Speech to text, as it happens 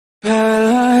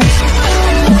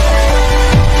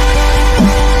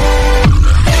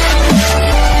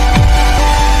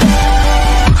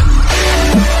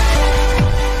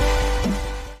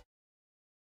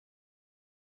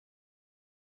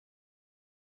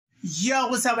Yo,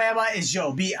 what's up, everybody? It's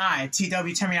yo,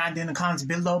 B-I-T-W. Tell me how you doing in the comments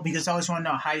below because I always want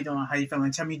to know how you doing, how you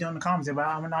feeling. Tell me you doing in the comments, everybody.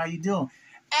 I want to know how you doing.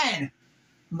 And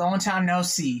long time no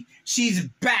see. She's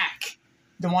back.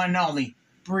 The one and only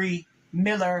Bea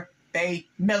Miller,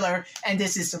 and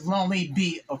this is the Lonely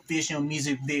Bee official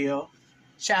music video.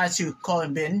 Shout out to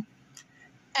Colin Benton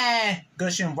and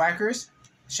Gushin Whackers.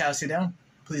 Shout out to them.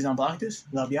 Please don't block this.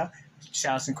 Love y'all.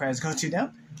 Shout outs and credits go to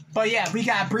them. But yeah, we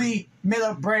got Bea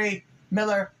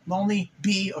Miller, Lonely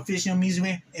Bee official music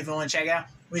video. If you want to check out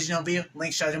original video,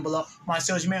 link shown down below. My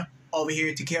social media over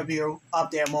here to keep you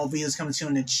up there. More videos coming soon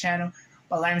on the channel.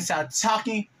 But let me start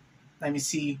talking. Let me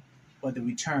see what the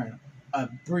return of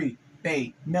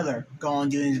Bea Miller going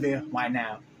to do in this video right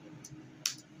now.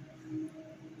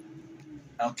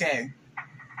 Okay.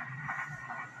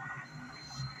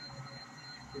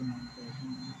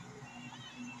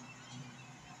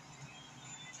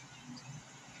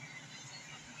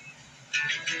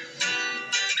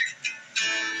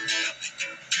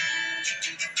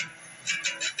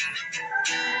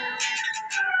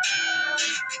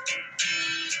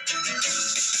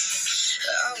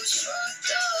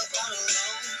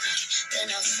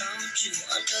 You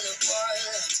under the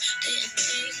firelights, didn't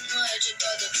think much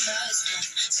about the past time.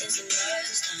 Since the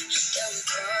last time that we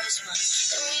crossed mine,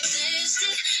 then we dissed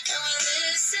it, and we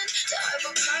listened to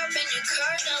hyper pop in your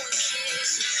car, now we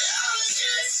kissing. I was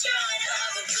just trying to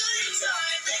have a good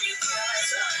time, then you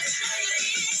crossed mine, now you're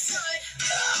inside.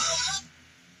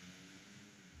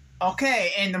 Okay,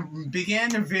 in the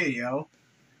beginning of the video,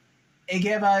 it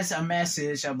gave us a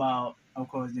message about, of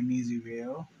course, the music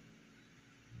video.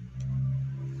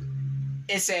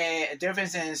 It's a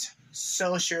difference in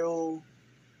social.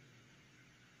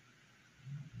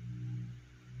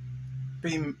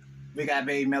 We got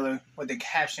Bea Miller with the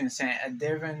caption saying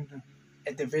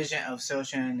a division of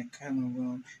social in the common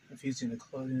room, refusing the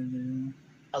clothing.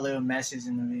 A little message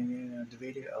in the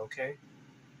video. Okay.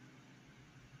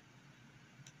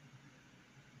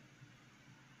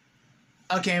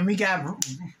 Okay, and we got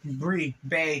Bea.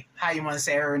 How you want to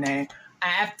say her name? I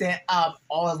acted up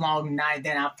all along night.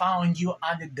 Then I found you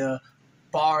under the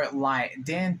bar light.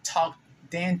 Didn't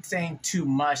think too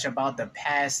much about the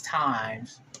past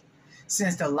times.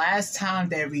 Since the last time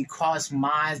that we crossed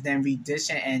minds, then we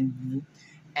ditched and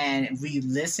we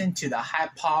listened to the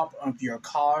hype pop of your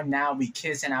car. Now we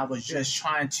kiss and I was just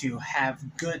trying to have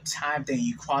good time. Then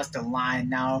you crossed the line.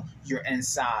 Now you're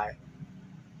inside.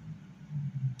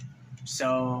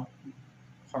 So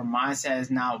her mindset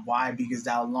is not why, because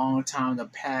that long time in the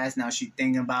past, now she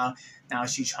thinking about, now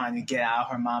she trying to get out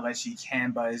of her mind, but she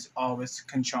can, but it's always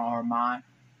controlling her mind.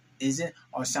 Is it,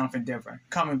 or something different?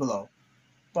 Comment below.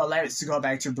 But let's go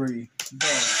back to Bea.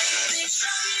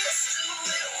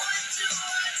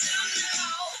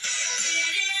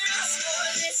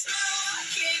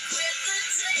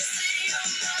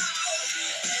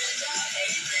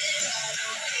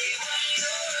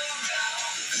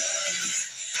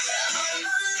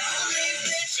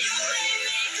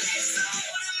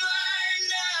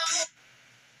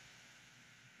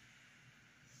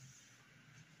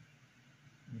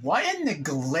 What in the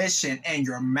glisten in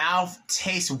your mouth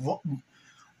tastes? Well,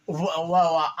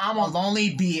 I'm a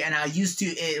lonely bee, and I used to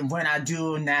it when I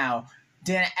do now.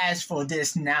 Didn't ask for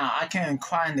this now. I can't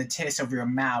cry in the taste of your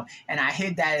mouth, and I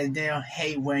hate that I didn't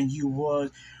hate when you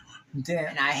was.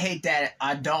 Then I hate that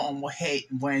I don't hate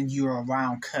when you're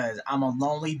around, cause I'm a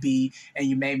lonely bee, and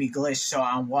you made me glitch. So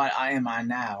I'm what I am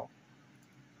now.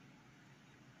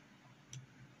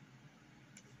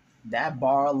 That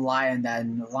bar light and that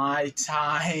light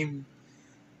time,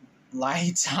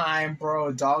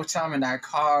 bro, dog time, and that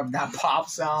car, that pop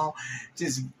song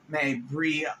just made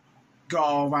Bea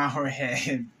go around her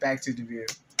head. Back to the view.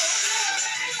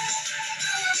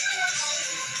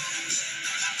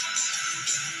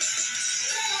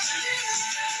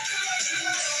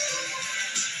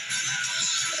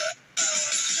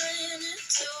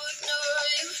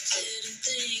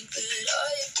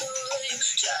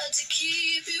 Tried to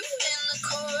keep you in the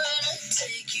corner,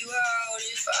 take you out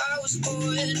if I was bored,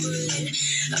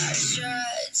 but I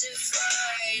tried to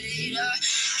fight it. I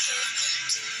can't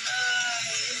deny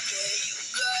it, but you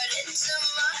got into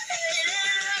my head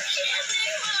and I can't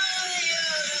think my way out of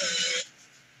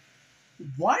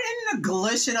it. What in the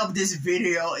glisten of this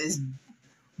video is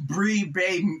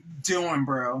Bea doing,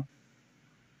 bro?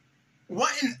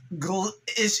 What in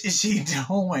is she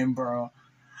doing, bro?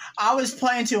 I was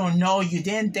playing to know you,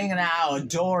 didn't think that I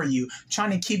adore you.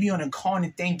 Trying to keep you in a corner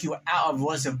and think you out of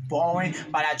was boring,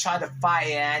 but I tried to fight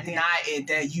it and I think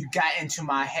that you got into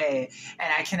my head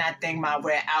and I cannot think my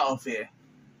way out of it.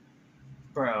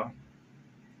 Bro.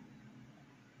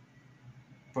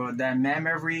 Bro, that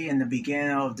memory in the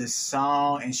beginning of the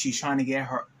song, and she's trying to get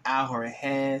her out her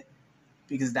head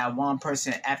because that one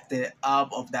person acted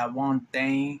up of that one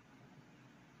thing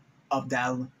of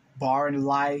that bar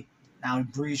light. Now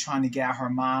Bree's trying to get out her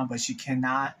mind, but she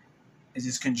cannot. It's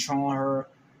just controlling her,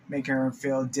 making her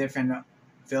feel different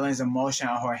feelings, emotion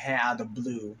on her head out of the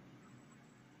blue.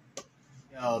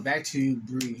 Yo, back to you,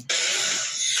 Bree.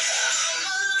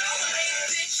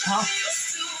 Huh?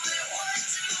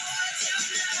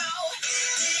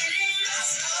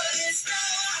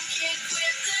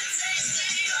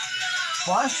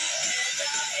 What?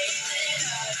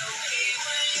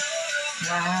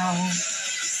 Wow.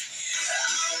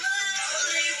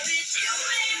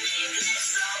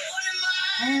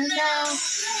 And now.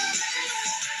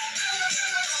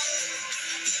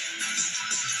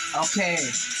 Okay.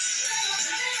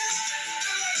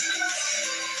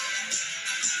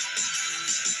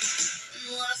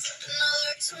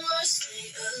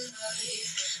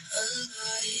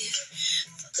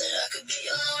 That I could be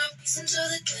alone until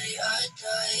the day I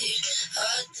died.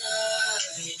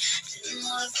 Didn't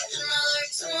want to find another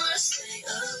reason why I stay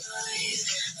alive.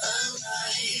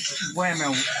 Wait a minute.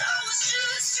 I was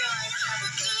just trying to have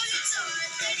a good time,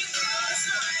 then you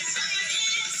crossed lines, now you're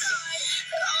inside.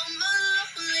 I'm a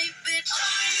lonely bitch,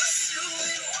 I used to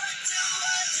it. What do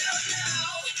I do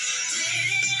now?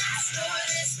 Didn't ask for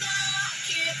this, now I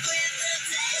can't quit the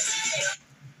day.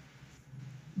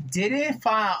 Didn't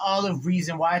find all the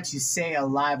reason why to say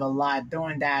alive,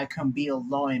 doing that I can be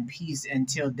alone in peace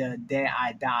until the day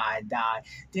I die.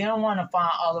 Didn't want to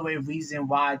find all the way reason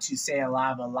why to say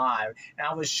alive. And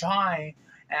I was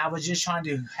just trying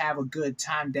to have a good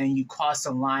time. Then you cross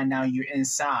the line, now you're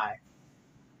inside.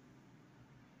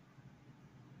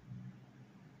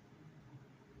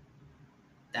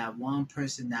 That one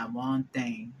person, that one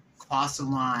thing, cross the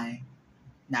line,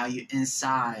 now you're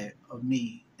inside of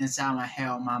me. Inside my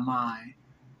head, my mind.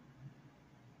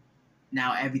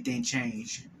 Now everything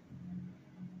changed.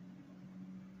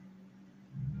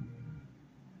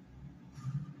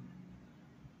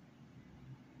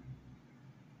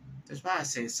 That's why I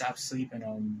say stop sleeping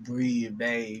on Bree,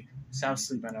 babe. Stop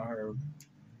sleeping on her.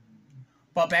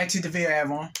 But back to the video,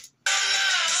 everyone.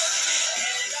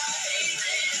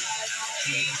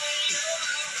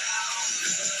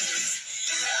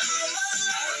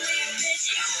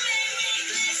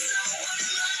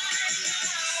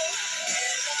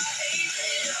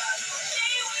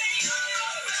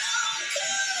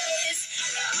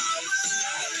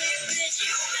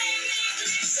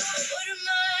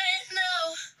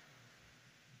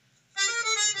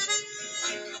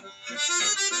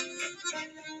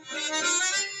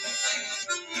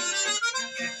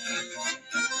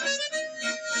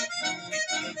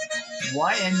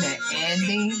 What in the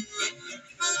ending?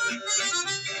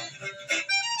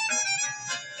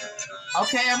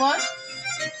 Okay, everyone.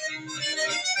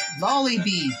 Lonely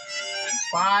Bee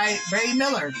by Bea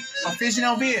Miller.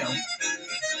 Official video.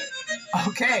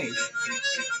 Okay.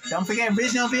 Don't forget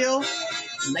original video.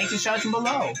 Link in description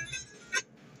below.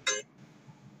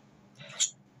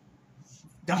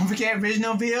 Don't forget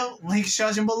original video. Link in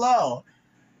description below.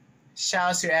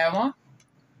 Shout out to everyone.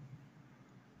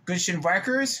 Good Shit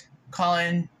Records.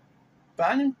 Colin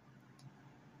Bunny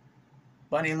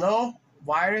Low,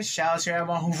 Wires. Shout out to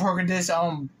everyone who worked on this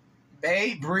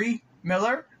Bea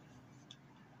Miller.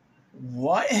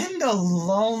 What in the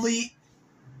lonely?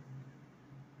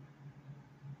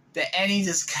 The ending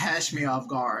just catch me off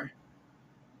guard.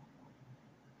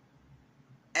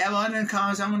 Everyone in the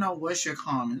comments, I want to know what's your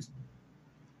comments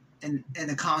in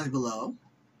the comments below.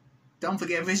 Don't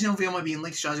forget, original video will be in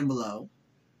link description below.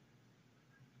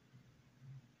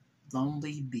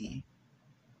 Lonely Bee.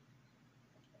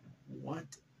 What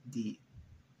the?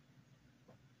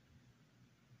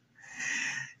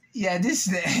 Yeah, this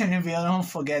is the end of the video. Don't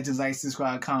forget to like,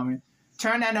 subscribe, comment.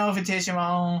 Turn that notification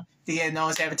on to get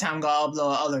noticed every time I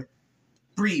upload other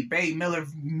Bea Miller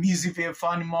music video,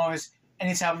 funny moments,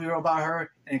 any type of video about her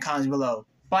in the comments below.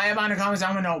 But everybody in the comments,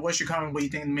 I want to know what's your comment, what you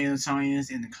think the main song is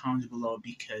in the comments below,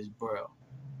 because, bro,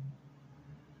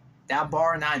 that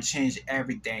bar not changed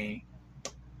everything.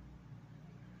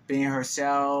 Being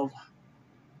herself,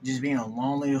 just being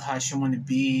lonely, how she want to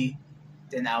be.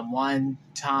 Then that one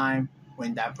time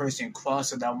when that person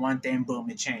crossed that one thing, boom,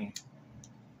 it changed.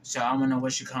 So I want to know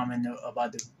what you comment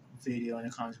about the video in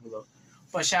the comments below.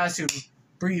 But shout out to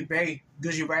Bea,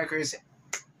 Good Shit Records,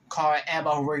 Carl,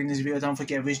 everybody who worked in this video. Don't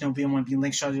forget, original video will be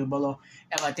linked shortly below.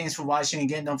 Everybody, thanks for watching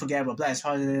again. Don't forget, have a blessed,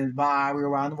 positive vibe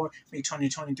around the world. Make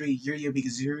 2023 your year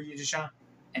because your year to shine.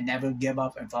 And never give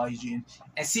up and follow your dreams.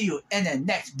 And see you in the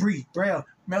next Bea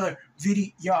Miller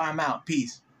video. I'm out.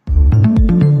 Peace.